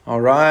All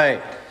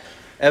right.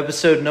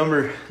 Episode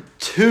number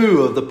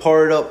 2 of the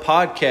Parred Up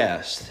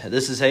podcast.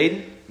 This is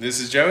Hayden. This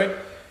is Joey.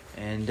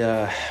 And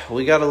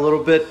we got a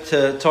little bit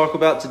to talk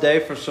about today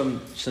for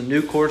some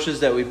new courses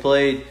that we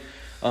played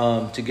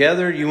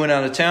together. You went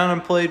out of town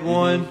and played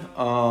one.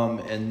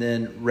 And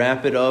then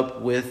wrap it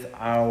up with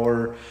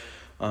our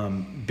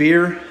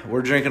beer.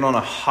 We're drinking on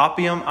a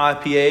Hopium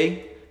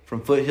IPA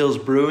from Foothills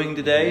Brewing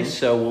today.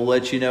 So we'll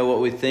let you know what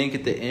we think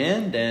at the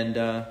end. And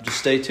just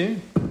stay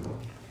tuned.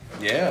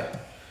 Yeah.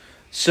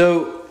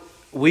 So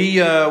we,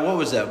 what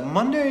was that,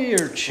 Monday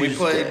or Tuesday? We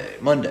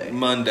played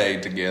Monday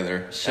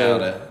together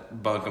out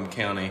at Buncombe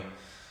County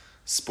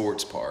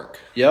Sports Park.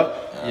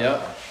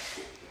 Yep.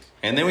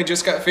 And then we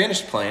just got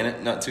finished playing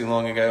it not too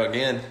long ago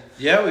again.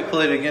 Yeah, we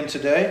played again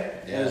today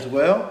as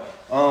well.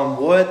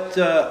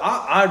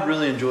 I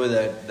really enjoy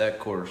that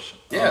course.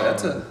 Yeah,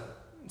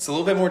 it's a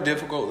little bit more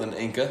difficult than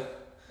Inca.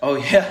 Oh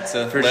yeah, it's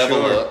a for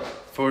level sure. up.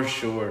 For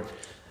sure.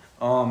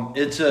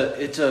 It's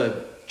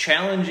a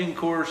challenging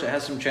course. It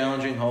has some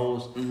challenging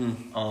holes,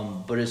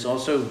 but it's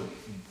also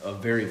a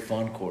very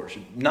fun course.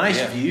 Nice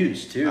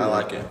views too. I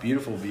like it.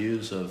 Beautiful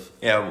views of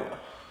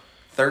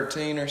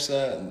 13 or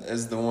so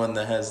is the one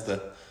that has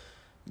the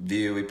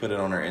view. We put it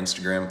on our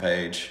Instagram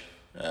page.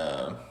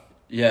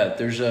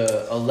 There's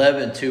a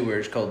 11 too, where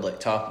it's called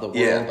like Top of the World.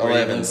 Yeah,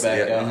 where you look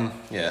back up.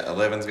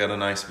 11's got a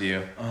nice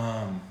view.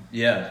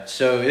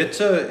 So it's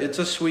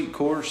a sweet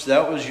course.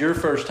 That was your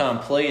first time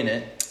playing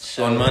it.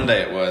 So on Monday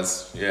it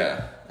was,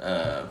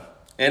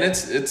 and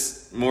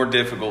it's more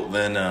difficult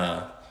than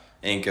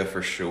Inca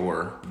for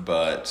sure,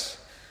 but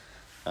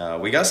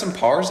we got some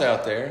pars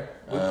out there.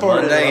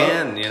 Monday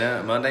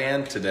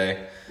and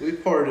today. We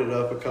parred it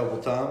up a couple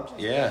times.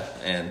 Yeah,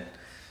 and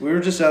we were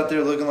just out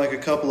there looking like a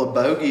couple of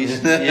bogeys.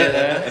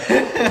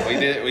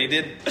 We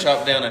did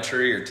chop down a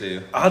tree or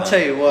two. I'll tell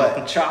you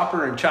what,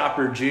 Chopper and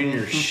Chopper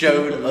Jr.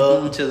 showed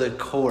up to the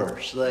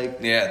course.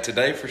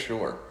 Today for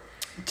sure.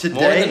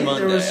 Today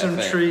Monday, there was some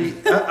tree.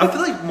 I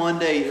feel like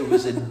Monday it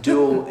was a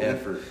dual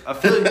effort. I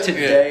feel like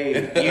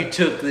today you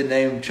took the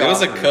name Chopper. It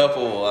was a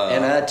couple.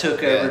 And I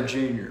took over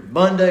Junior.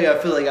 Monday I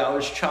feel like I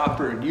was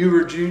Chopper and you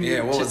were Junior.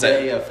 Yeah, what was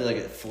today that? I feel like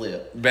it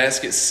flipped.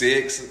 Basket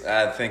 6,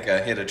 I think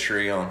I hit a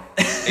tree on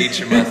each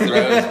of my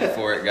throws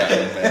before it got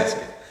in the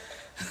basket.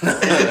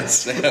 That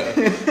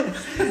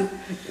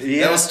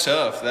was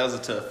tough. That was a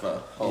tough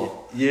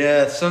hole.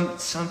 Yeah,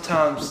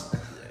 sometimes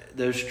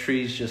those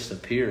trees just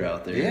appear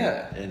out there.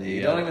 Yeah, and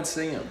you don't even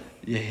see them.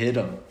 You hit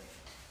them.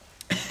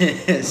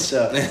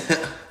 So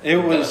it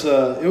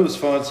was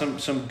fun.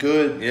 Some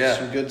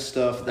good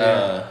stuff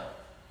there.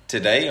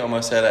 Today you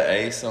almost had an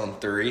ace on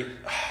 3. Oh,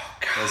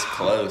 God. That was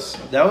close.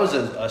 That was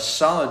a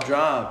solid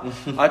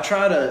drive. I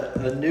tried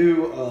a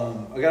new.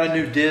 I got a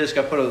new disc.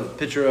 I put a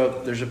picture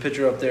up. There's a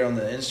picture up there on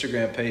the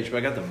Instagram page. But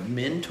I got the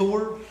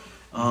Mentor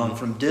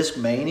from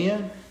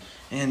Discmania.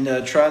 And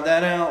tried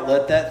that out,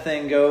 let that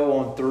thing go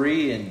on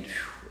 3, and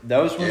that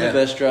was one of the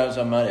best drives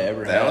I might have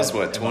ever had. That was,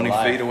 20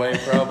 feet away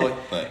probably?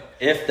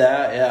 If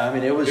that, yeah. I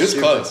mean, it was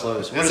super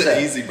close. It was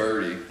an easy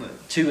birdie.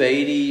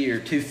 280 or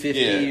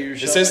 250 or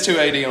something? It says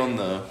 280 on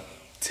the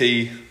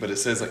tee, but it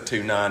says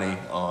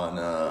 290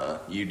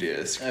 on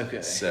U-Disc.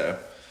 Okay. So,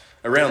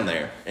 around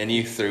there. And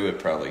you threw it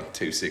probably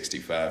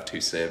 265,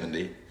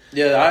 270.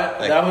 Yeah,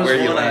 that was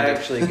the one I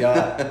actually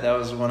got. That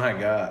was the one I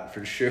got,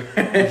 for sure.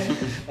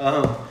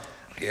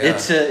 Yeah.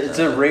 It's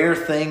a rare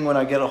thing when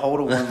I get a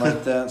hold of one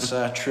like that,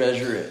 so I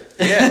treasure it.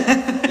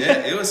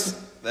 It was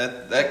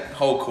that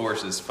whole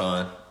course is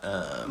fun.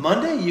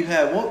 Monday you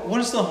had what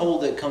is the hole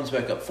that comes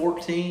back up?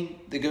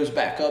 14 that goes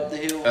back up the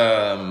hill?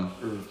 Or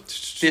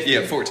 15?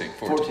 Yeah, 14.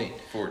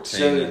 14.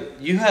 So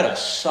you had a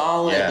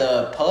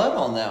solid putt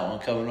on that one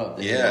coming up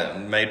the hill. Yeah,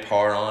 made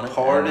par on it.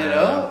 Parred it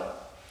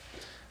up.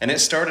 And it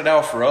started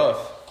off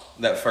rough,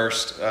 that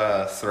first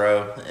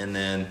throw, and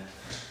then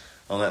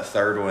on that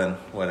third one,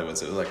 what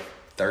was it? It was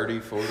 30,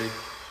 40?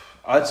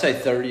 I'd say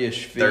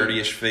 30-ish feet.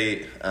 30-ish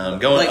feet.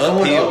 Going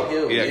uphill.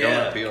 Going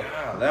uphill.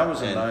 God, that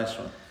was a nice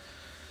one.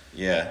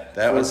 Yeah,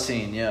 that 14, was.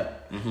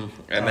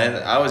 And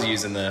then I was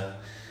using the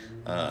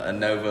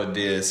Innova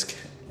Disc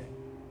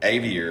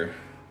Aviator.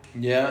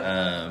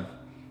 Yeah.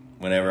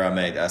 Whenever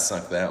I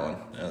sunk that one.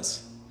 It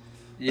was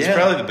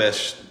probably the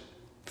best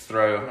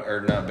throw,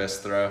 or not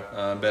best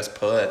throw, best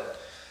putt.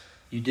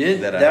 You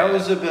did? That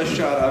was the best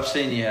shot I've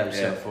seen you have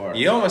so far.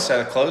 You almost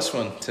had a close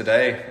one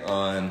today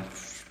on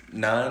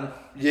 9.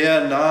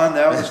 Yeah, 9.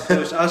 That was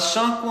close. I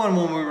sunk one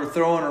when we were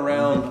throwing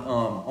around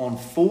on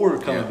 4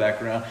 coming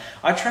back around.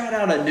 I tried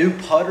out a new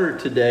putter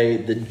today,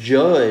 the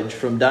Judge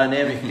from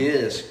Dynamic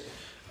Disc.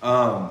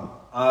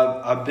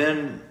 I've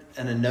been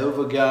an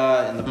Innova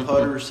guy in the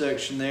putter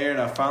section there,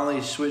 and I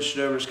finally switched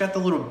it over. It's got the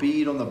little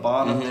bead on the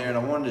bottom there, and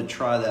I wanted to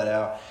try that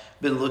out.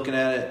 Been looking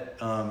at it.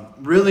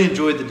 Really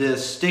enjoyed the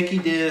disc. Sticky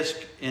disc,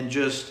 and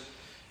just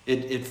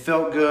it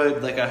felt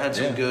good. Like I had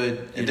some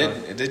good.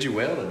 It did you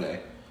well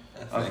today.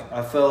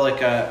 I felt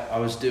like I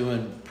was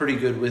doing pretty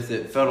good with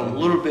it. Felt a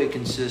little bit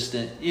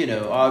consistent.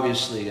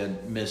 Obviously I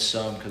missed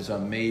some because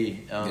I'm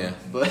me.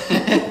 But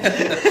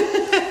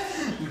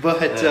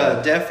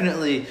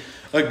definitely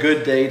a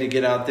good day to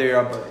get out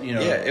there. You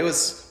know, Yeah, it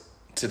was.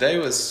 Today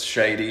was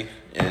shady.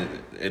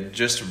 It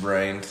just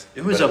rained.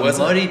 It was a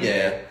muddy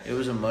day. It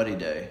was a muddy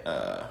day.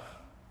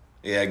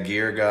 Yeah,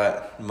 gear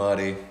got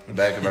muddy. The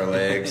back of our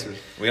legs.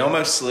 We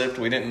almost slipped.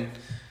 We didn't.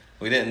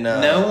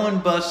 No one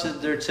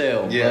busted their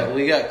tail. Yeah, but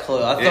we got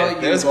close. I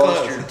thought you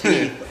lost your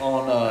teeth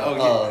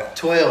on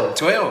 12.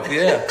 12.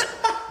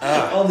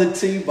 Yeah. On the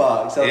tee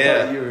box. I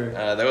thought you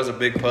were. There was a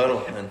big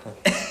puddle, and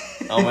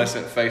I almost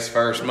went face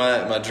first.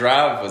 My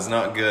drive was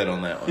not good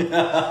on that one.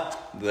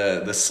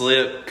 The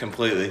slip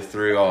completely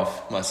threw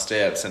off my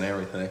steps and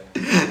everything.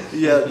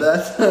 Yeah,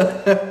 that's.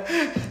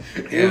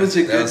 It was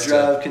a good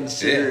drive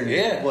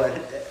considering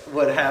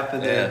what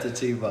happened at the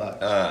tee box.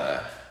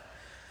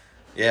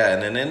 Yeah,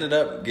 and then ended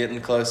up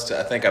getting close to.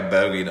 I think I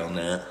bogeyed on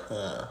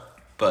that.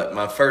 But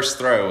my first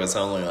throw was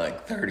only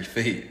like 30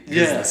 feet.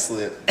 Yeah, the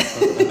slip.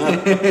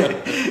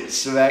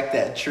 Smack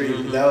that tree.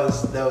 Mm-hmm.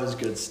 That was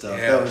good stuff.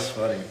 Yeah. That was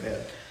funny,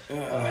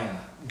 man.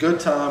 Good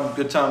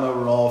time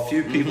overall. A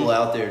few people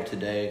out there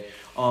today.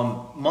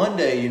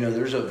 Monday,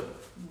 there's a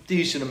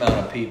decent amount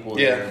of people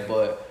there,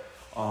 but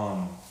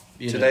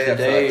today I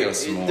feel like there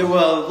was some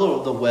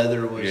more. The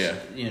weather was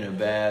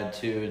bad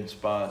too in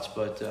spots,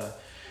 but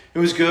it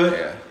was good.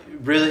 Yeah.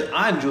 Really,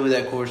 I enjoyed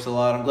that course a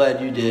lot. I'm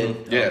glad you did.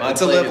 Mm-hmm. Yeah,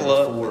 it's a level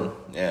up.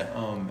 Yeah.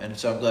 And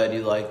so I'm glad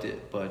you liked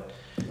it, but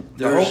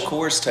the whole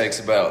course takes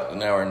about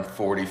an hour and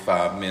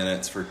 45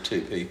 minutes for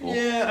two people.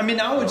 Yeah, I mean,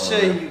 I would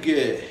say you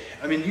get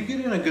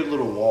in a good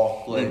little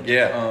walk. Like,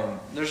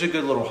 there's a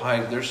good little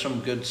hike. There's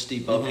some good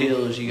steep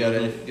uphills you got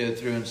to go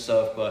through and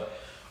stuff. But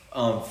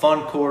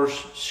fun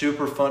course,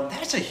 super fun.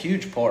 That's a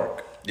huge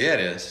park. Yeah, it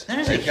is.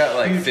 They've got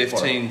like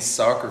 15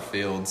 soccer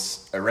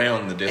fields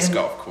around the disc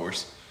golf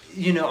course.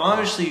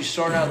 Obviously, you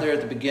start out there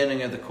at the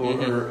beginning of the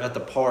course, or at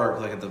the park,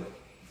 like at the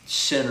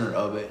center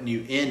of it, and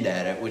you end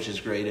at it, which is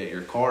great at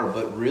your car.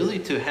 But really,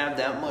 to have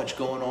that much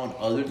going on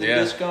other than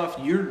disc golf,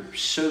 you're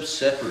so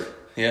separate.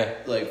 Yeah,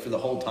 like for the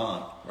whole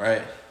time.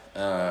 Right.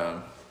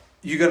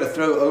 You got to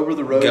throw over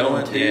the road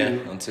on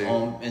two,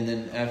 and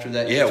then after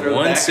that, you throw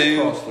 1, back 2,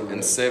 across the road.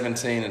 And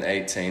 17 and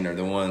 18 are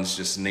the ones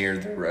just near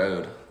the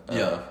road.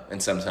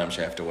 And sometimes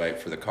you have to wait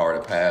for the car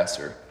to pass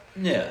or.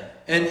 Yeah,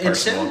 and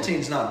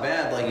 17's not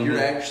bad. Like you're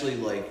actually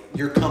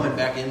you're coming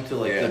back into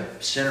the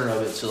center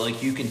of it, so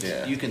you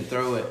can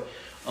throw it.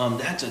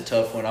 That's a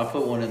tough one. I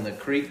put one in the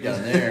creek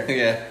down there.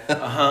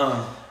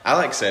 Yeah. I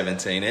like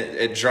 17.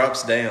 It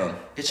drops down.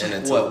 It's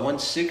like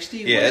 160?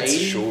 Yeah, it's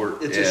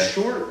short. It's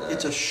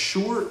a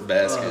short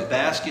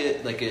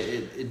basket. Like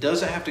it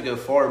doesn't have to go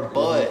far,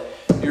 but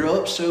you're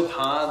up so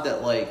high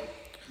that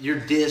your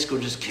disc will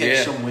just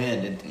catch some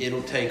wind and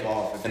it'll take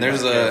off. And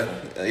there's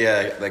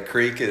the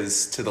creek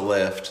is to the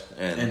left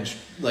and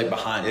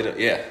behind it.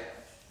 Yeah.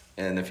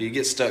 And if you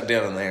get stuck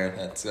down in there,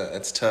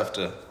 that's tough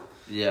to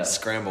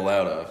scramble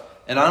out of.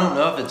 And I don't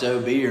know if it's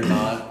OB or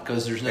not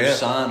because there's no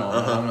sign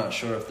on it. I'm not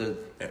sure if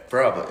it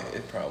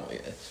probably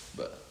is,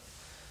 but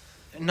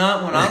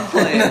not when I'm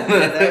playing.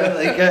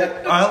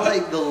 I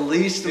like the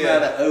least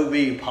amount of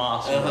OB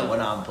possible when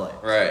I'm playing.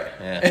 Right.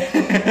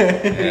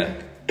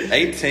 Yeah.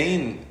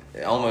 18,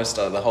 almost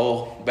the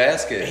whole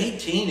basket.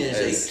 18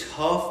 is a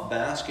tough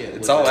basket.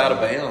 It's all out of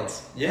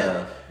bounds.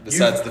 Yeah.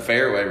 Besides the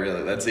fairway,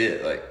 really, that's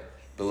it.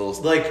 The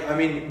little.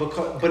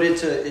 But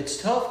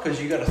it's tough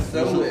because you got to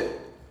throw it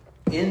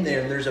in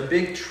there, and there's a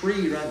big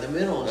tree right in the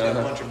middle. It's got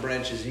a bunch of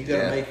branches. You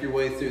got to make your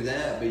way through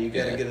that, but you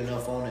got to get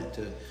enough on it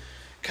to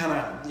kind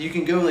of. You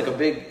can go a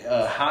big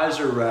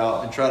hyzer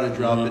route and try to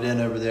drop it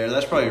in over there.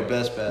 That's probably your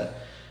best bet.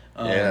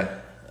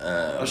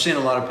 I've seen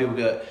a lot of people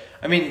go.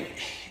 I mean,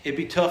 it'd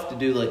be tough to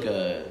do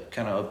a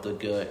kind of up the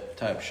gut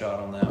type shot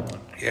on that one.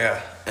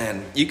 Yeah,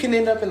 and you can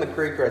end up in the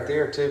creek right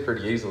there too,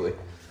 pretty easily.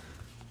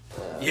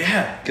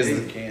 Because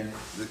you can,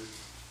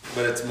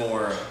 but it's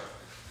more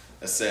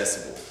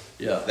accessible.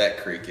 Yeah, that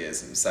creek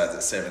is. And besides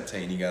at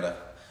 17, you gotta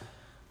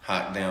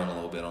hike down a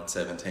little bit on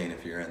 17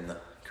 if you're in the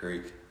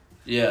creek.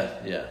 Yeah,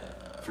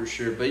 for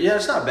sure. But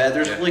it's not bad.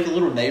 There's a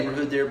little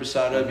neighborhood there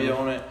beside of you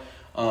on it.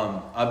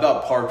 I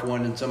about parked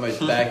one in somebody's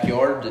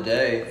backyard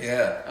today.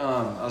 Yeah.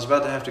 I was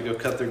about to have to go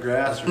cut their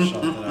grass or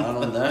something. I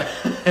don't know.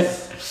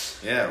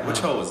 Yeah. Which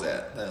hole was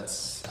that?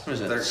 That's what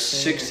is that?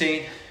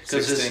 16.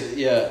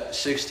 16.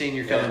 16.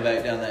 You're coming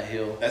back down that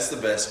hill. That's the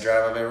best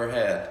drive I've ever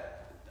had.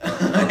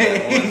 And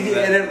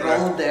it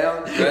rolled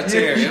down. Right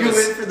there. You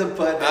went for the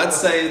putt. I'd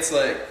say it's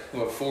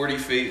 40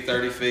 feet,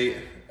 30 feet,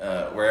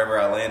 wherever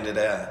I landed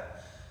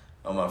at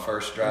on my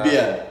first drive.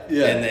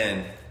 Yeah. And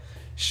then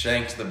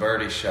shanked the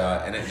birdie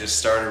shot, and it just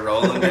started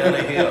rolling down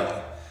a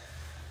hill.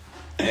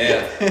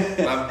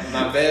 Yeah,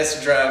 my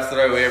best drive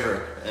throw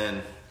ever,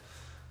 and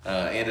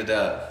ended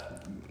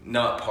up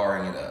not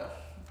parring it up.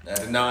 I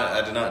did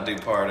not do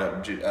par it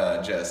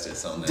up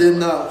justice on that. Did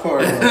not par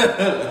it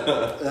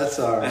up. That's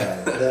all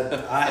right.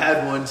 I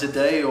had one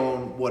today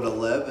on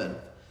 11,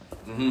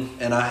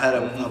 and I had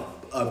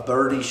a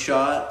birdie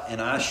shot, and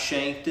I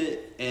shanked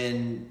it,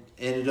 and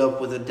ended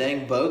up with a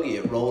dang bogey.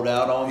 It rolled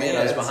out on me, and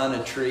I was behind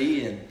a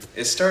tree, and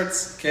it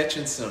starts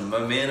catching some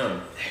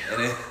momentum.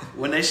 And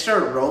when they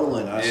start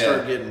rolling, I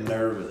start getting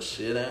nervous.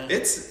 You know,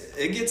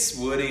 it gets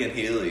woody and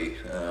hilly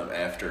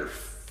after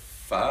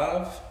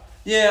 5.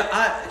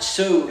 Yeah,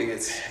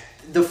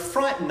 the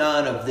front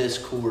 9 of this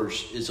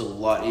course is a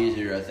lot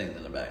easier, I think,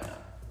 than the back 9.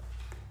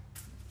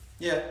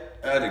 Yeah,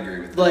 I'd agree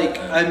with that.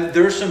 Like,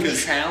 there's some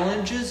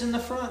challenges in the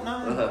front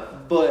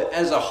 9, but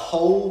as a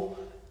whole,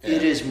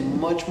 it is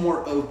much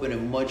more open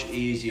and much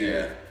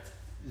easier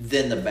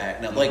than the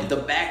back 9. Like, the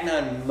back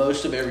 9,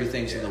 most of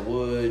everything's in the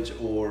woods,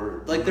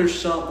 or, like, there's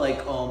some,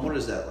 like, what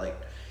is that, like,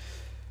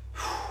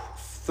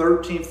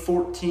 13,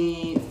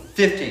 14,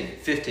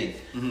 15.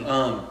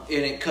 And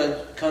it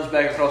comes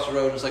back across the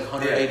road and it's like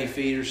 180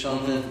 feet or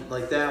something.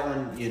 Like that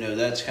one, you know,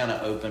 that's kind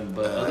of open.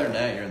 But other than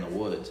that, you're in the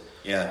woods.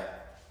 Yeah.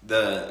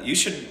 You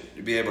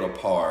should be able to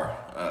par,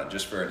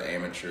 just for an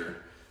amateur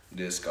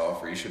disc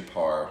golfer, you should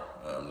par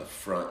the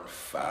front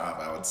 5,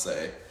 I would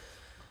say.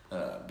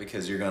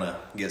 Because you're going to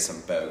get some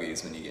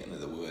bogeys when you get into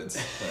the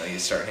woods. You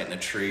start hitting a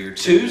tree or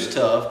 2. 2's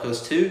tough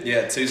because 2...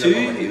 Yeah, 2's up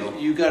on the hill.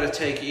 You got to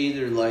take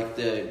either like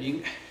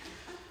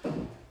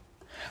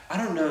I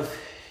don't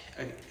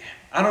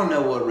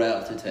know what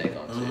route to take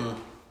on 2.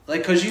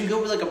 Like, cause you can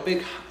go with like a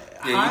big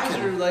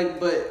hyzer,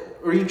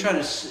 or you can try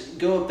to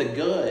go up the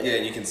gut. Yeah,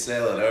 you can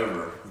sail it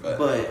over,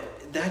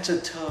 but that's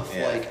a tough.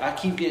 Like, I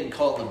keep getting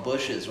caught in the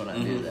bushes when I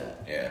do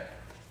that. Yeah,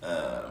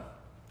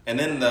 and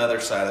then the other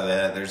side of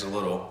that, there's a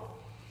little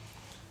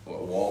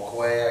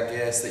walkway, I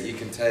guess, that you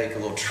can take, a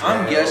little trail.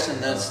 I'm guessing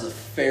that's the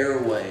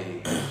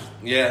fairway.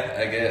 Yeah,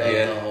 I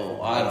guess.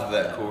 Out of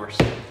that course.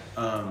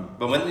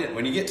 But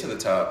when you get to the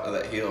top of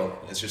that hill,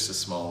 it's just a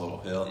small little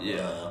hill.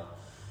 Yeah.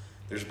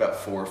 There's about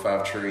 4 or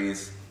 5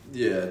 trees.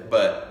 Yeah.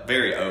 But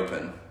very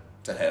open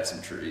to have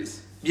some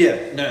trees.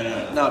 Yeah.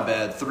 No, not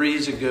bad.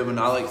 3's a good one.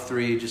 I like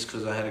 3 just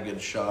because I had a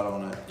good shot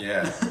on it.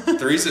 Yeah.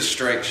 3's a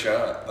straight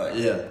shot.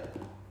 Yeah.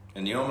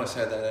 And you almost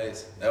had that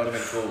ace. That would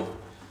have been cool.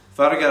 If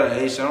I'd have got an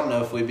ace, I don't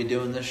know if we'd be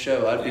doing this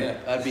show.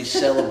 I'd be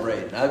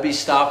celebrating. I'd be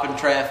stopping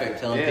traffic,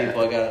 telling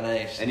people I got an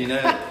ace. And you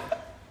know,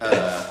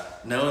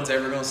 no one's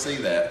ever going to see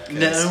that.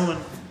 No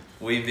one.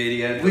 We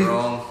videoed the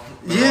wrong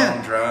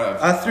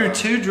drive. I threw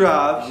 2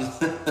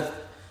 drives,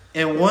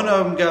 and one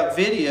of them got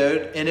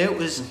videoed, and it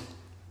was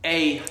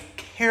a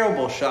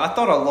terrible shot. I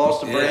thought I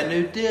lost a brand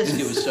new disc.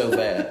 It was so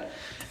bad.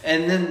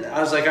 And then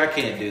I was like, I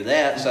can't do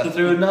that. So I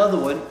threw another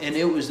one, and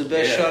it was the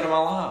best shot of my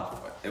life.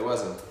 It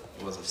was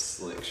a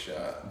slick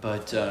shot.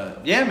 But,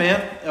 yeah,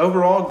 man,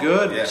 overall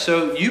good. Yeah.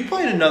 So you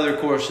played another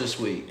course this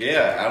week.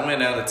 Yeah, I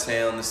went out of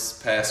town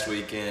this past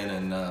weekend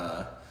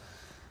and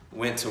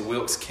went to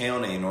Wilkes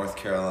County, North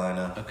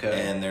Carolina.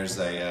 Okay. And there's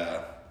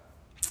a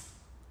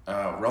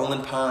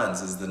Rolling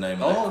Pines is the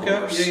name of that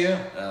course.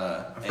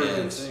 Yeah. I've heard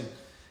good things.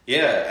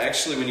 Yeah,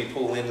 actually, when you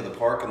pull into the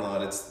parking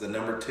lot, it's the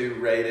number 2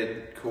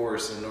 rated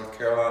course in North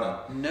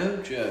Carolina. No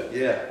joke.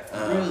 Yeah.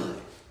 Really?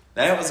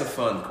 That was a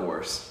fun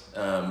course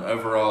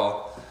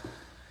overall.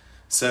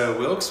 So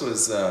Wilkes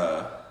was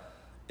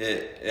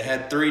it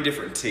had 3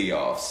 different tee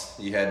offs.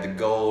 You had the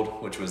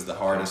gold, which was the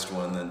hardest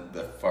one, then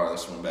the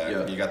farthest one back.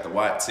 Yep. You got the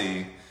white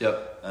tee,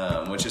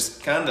 which is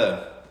kind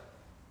of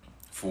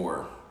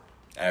for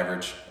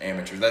average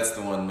amateurs. That's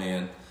the one me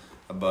and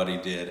a buddy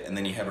did. And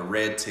then you have a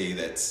red tee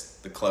that's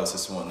the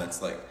closest one.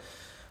 That's like,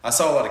 I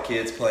saw a lot of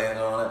kids playing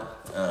on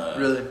it.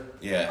 Really?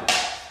 Yeah.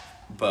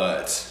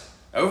 But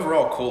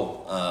overall,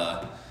 cool.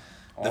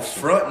 The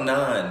front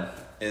 9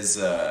 is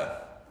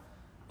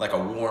like a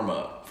warm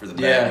up for the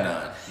back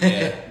 9.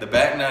 Yeah, the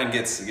back 9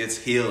 gets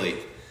hilly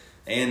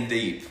and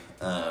deep.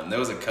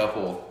 There's a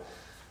couple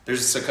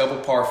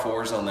par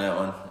 4s on that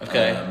one.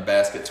 Okay.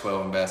 Basket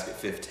 12 and basket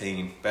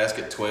 15.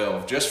 Basket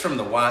 12, just from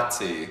the white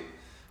tee,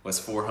 was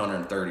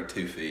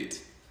 432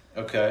 feet.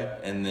 Okay.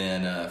 And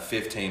then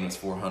 15 was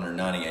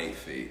 498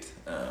 feet.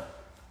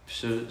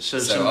 So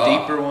some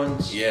deeper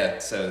ones? Yeah,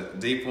 so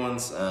deep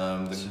ones.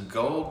 The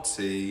gold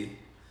tee,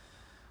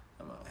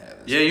 I might have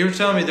this. Yeah, you were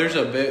telling me there's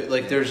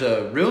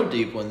a real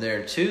deep one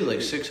there too,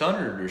 like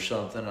 600 or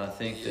something, I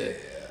think. Yeah,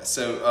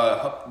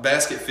 so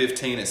basket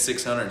 15 is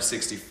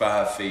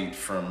 665 feet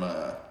from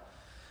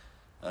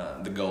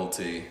the gold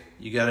tee.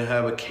 You got to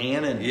have a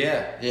cannon.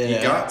 Yeah,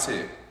 you got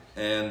to.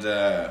 And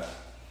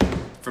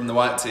from the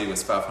white tee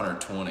was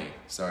 520.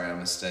 Sorry, I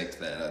mistaked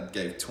that. I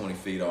gave 20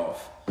 feet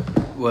off.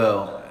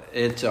 Well,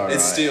 it's all right.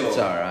 It's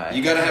all right.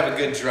 You got to have a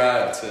good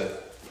drive to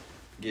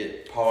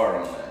get par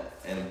on that.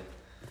 And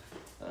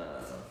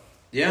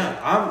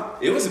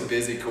it was a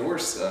busy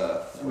course.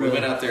 We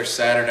went out there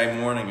Saturday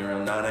morning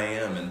around 9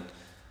 a.m. and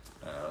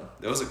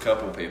there was a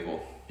couple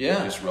people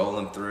just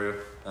rolling through.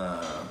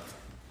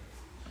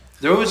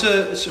 There was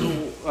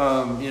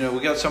we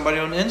got somebody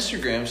on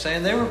Instagram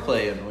saying they were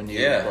playing when you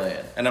were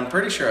playing. And I'm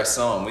pretty sure I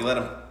saw him. We let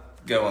him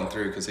go on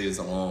through because he was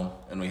alone,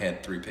 and we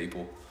had 3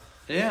 people.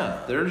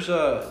 Yeah, there's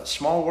a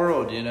small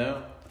world,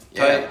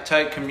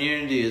 tight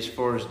community as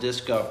far as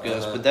disc golf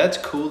goes. But that's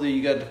cool that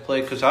you got to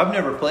play because I've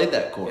never played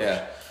that course.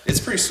 Yeah, it's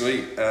pretty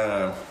sweet.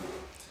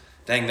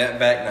 Dang, that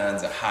back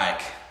 9's a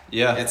hike.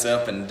 Yeah. It's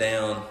up and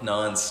down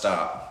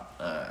nonstop.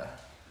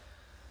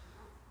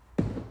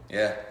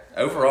 Yeah.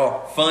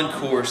 Overall, fun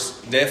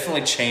course.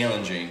 Definitely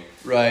challenging.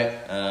 Right.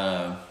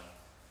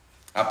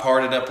 I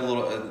parted up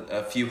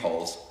a few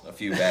holes, a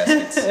few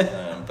baskets,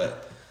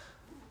 but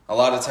a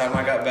lot of time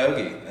I got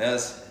bogey.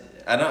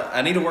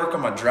 I need to work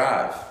on my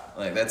drive.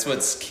 Like that's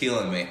what's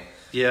killing me.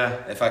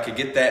 Yeah. If I could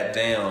get that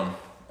down,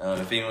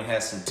 if anyone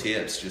has some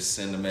tips, just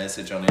send a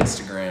message on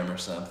Instagram or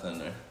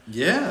something.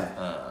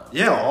 Yeah.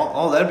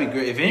 All that'd be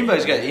great. If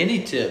anybody's got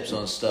any tips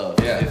on stuff,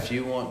 if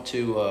you want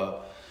to,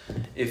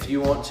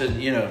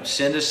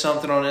 send us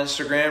something on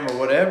Instagram or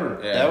whatever,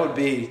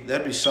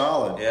 that'd be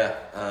solid.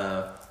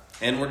 Yeah.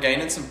 And we're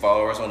gaining some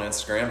followers on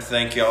Instagram.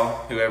 Thank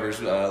y'all,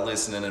 whoever's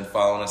listening and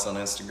following us on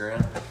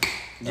Instagram.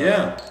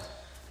 Yeah.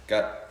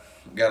 Got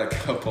a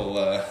couple.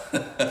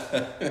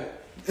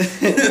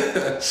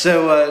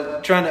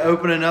 So trying to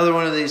open another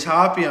one of these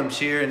hopiums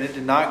here, and it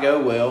did not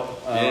go well.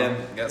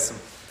 Got some.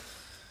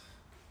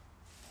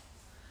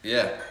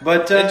 Yeah,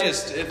 but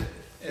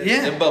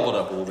it bubbled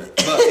up a little bit.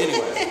 But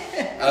anyway,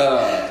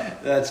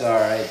 that's all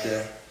right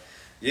there.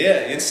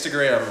 Yeah,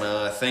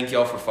 Instagram. Thank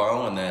y'all for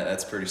following that.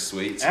 That's pretty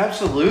sweet.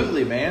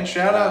 Absolutely, man.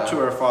 Shout out to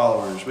our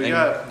followers. We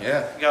got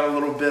a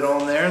little bit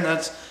on there, and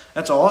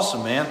that's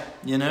awesome, man.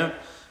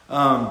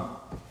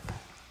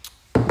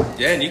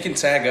 Yeah, and you can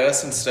tag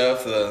us and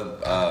stuff.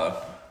 The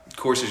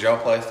courses y'all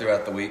play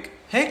throughout the week.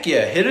 Heck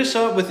yeah! Hit us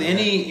up with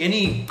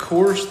any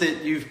course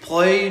that you've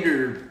played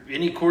or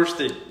any course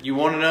that you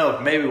want to know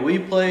if maybe we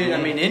played.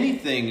 Mm-hmm. I mean,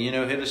 anything.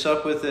 Hit us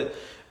up with it.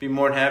 Be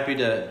more than happy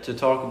to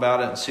talk about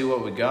it and see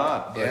what we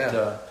got.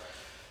 But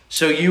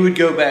so you would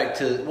go back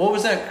to what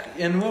was that?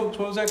 And what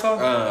was that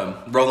called?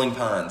 Rolling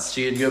Pines.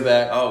 So you'd go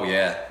back. Oh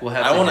yeah.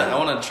 I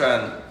want to try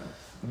and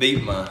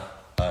beat my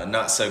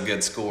not so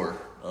good score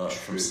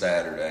from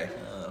Saturday.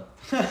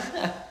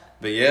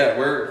 But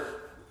yeah,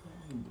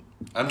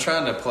 I'm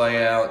trying to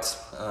play out.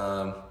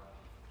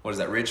 What is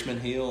that?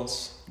 Richmond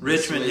Hills.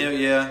 Richmond Hill,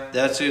 yeah,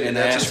 that's it. In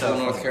Asheville,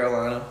 North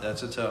Carolina.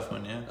 That's a tough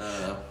one,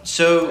 yeah.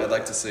 So I'd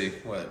like to see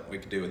what we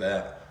could do with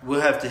that.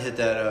 We'll have to hit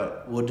that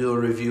up. We'll do a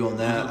review on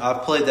that. Mm-hmm.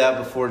 I've played that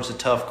before. It's a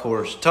tough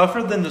course,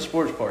 tougher than the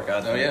sports park.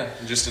 I think. Oh yeah,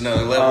 just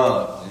another level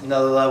up.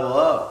 Another level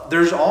up.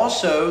 There's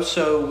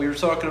also we were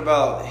talking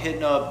about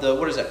hitting up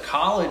the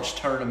college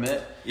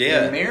tournament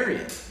in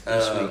Marion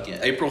this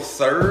weekend. April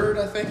 3rd,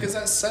 I think, is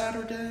that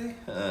Saturday.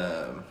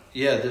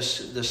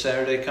 This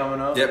Saturday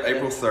coming up. Yep,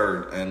 April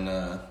 3rd, and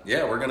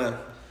we're gonna.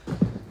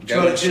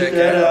 Try to check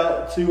that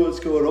out, see what's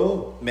going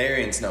on.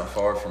 Marion's not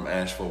far from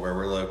Asheville, where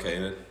we're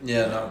located.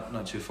 Yeah,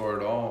 not too far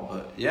at all,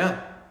 but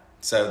yeah.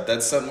 So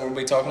that's something we'll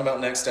be talking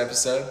about next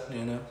episode,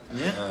 Yeah,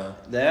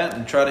 that,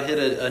 and try to hit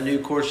a new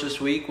course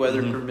this week,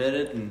 weather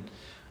permitted, and,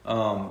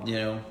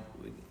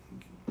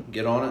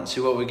 get on it and see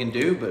what we can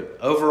do. But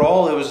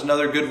overall, it was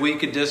another good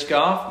week of disc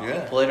golf.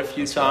 Yeah. Played a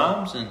few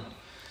times, and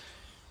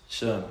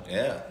so.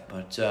 Yeah.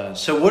 But,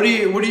 so what do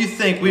you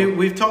think?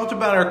 We've talked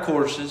about our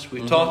courses.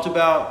 We've talked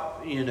about,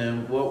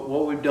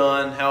 what we've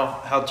done,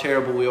 how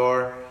terrible we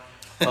are.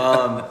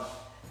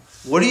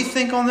 What do you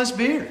think on this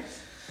beer?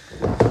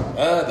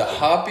 The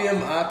Hopium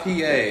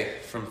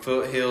IPA from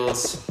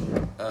Foothills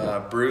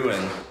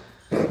Brewing.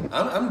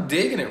 I'm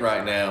digging it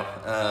right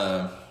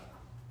now.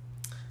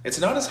 It's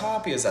not as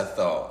hoppy as I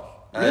thought.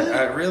 Really?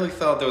 I really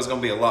thought there was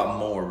going to be a lot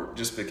more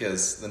just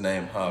because the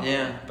name Hopium.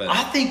 Yeah, but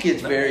I think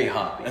it's very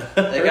hoppy.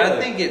 Really? I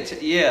think it's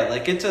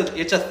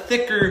a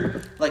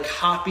thicker, like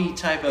hoppy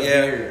type of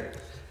beer.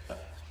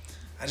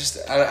 I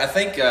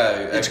think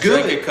I've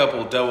drank a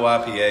couple double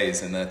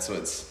IPAs, and that's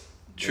what's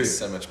true.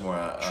 So much more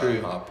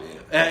hoppy.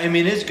 I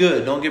mean, it's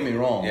good. Don't get me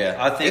wrong. Yeah,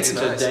 I think it's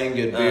nice. A dang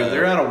good beer.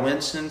 They're out of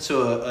Winston,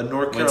 so a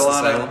North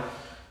Carolina,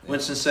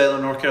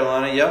 Winston-Salem, North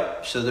Carolina.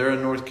 Yep. So they're a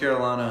North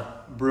Carolina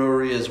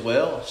brewery as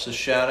well. So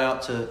shout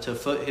out to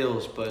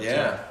Foothills. But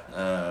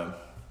I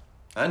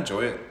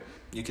enjoy it.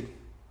 You could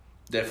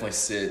definitely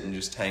sit and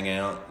just hang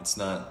out. It's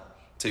not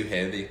too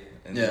heavy.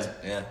 And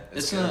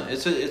it's not.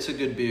 It's a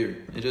good beer.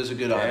 It is a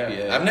good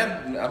IPA. I've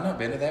not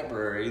been to that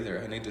brewery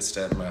either. I need to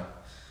step my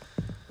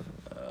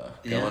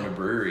going to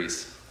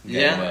breweries.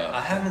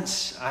 I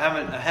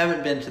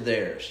haven't been to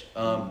theirs.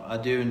 I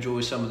do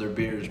enjoy some of their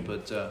beers,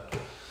 but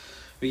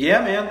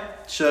yeah, man.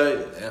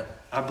 So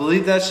I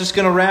believe that's just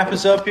going to wrap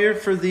us up here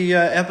for the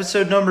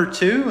episode number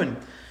 2. And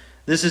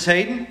this is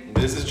Hayden.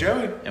 This is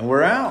Joey, and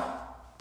we're out.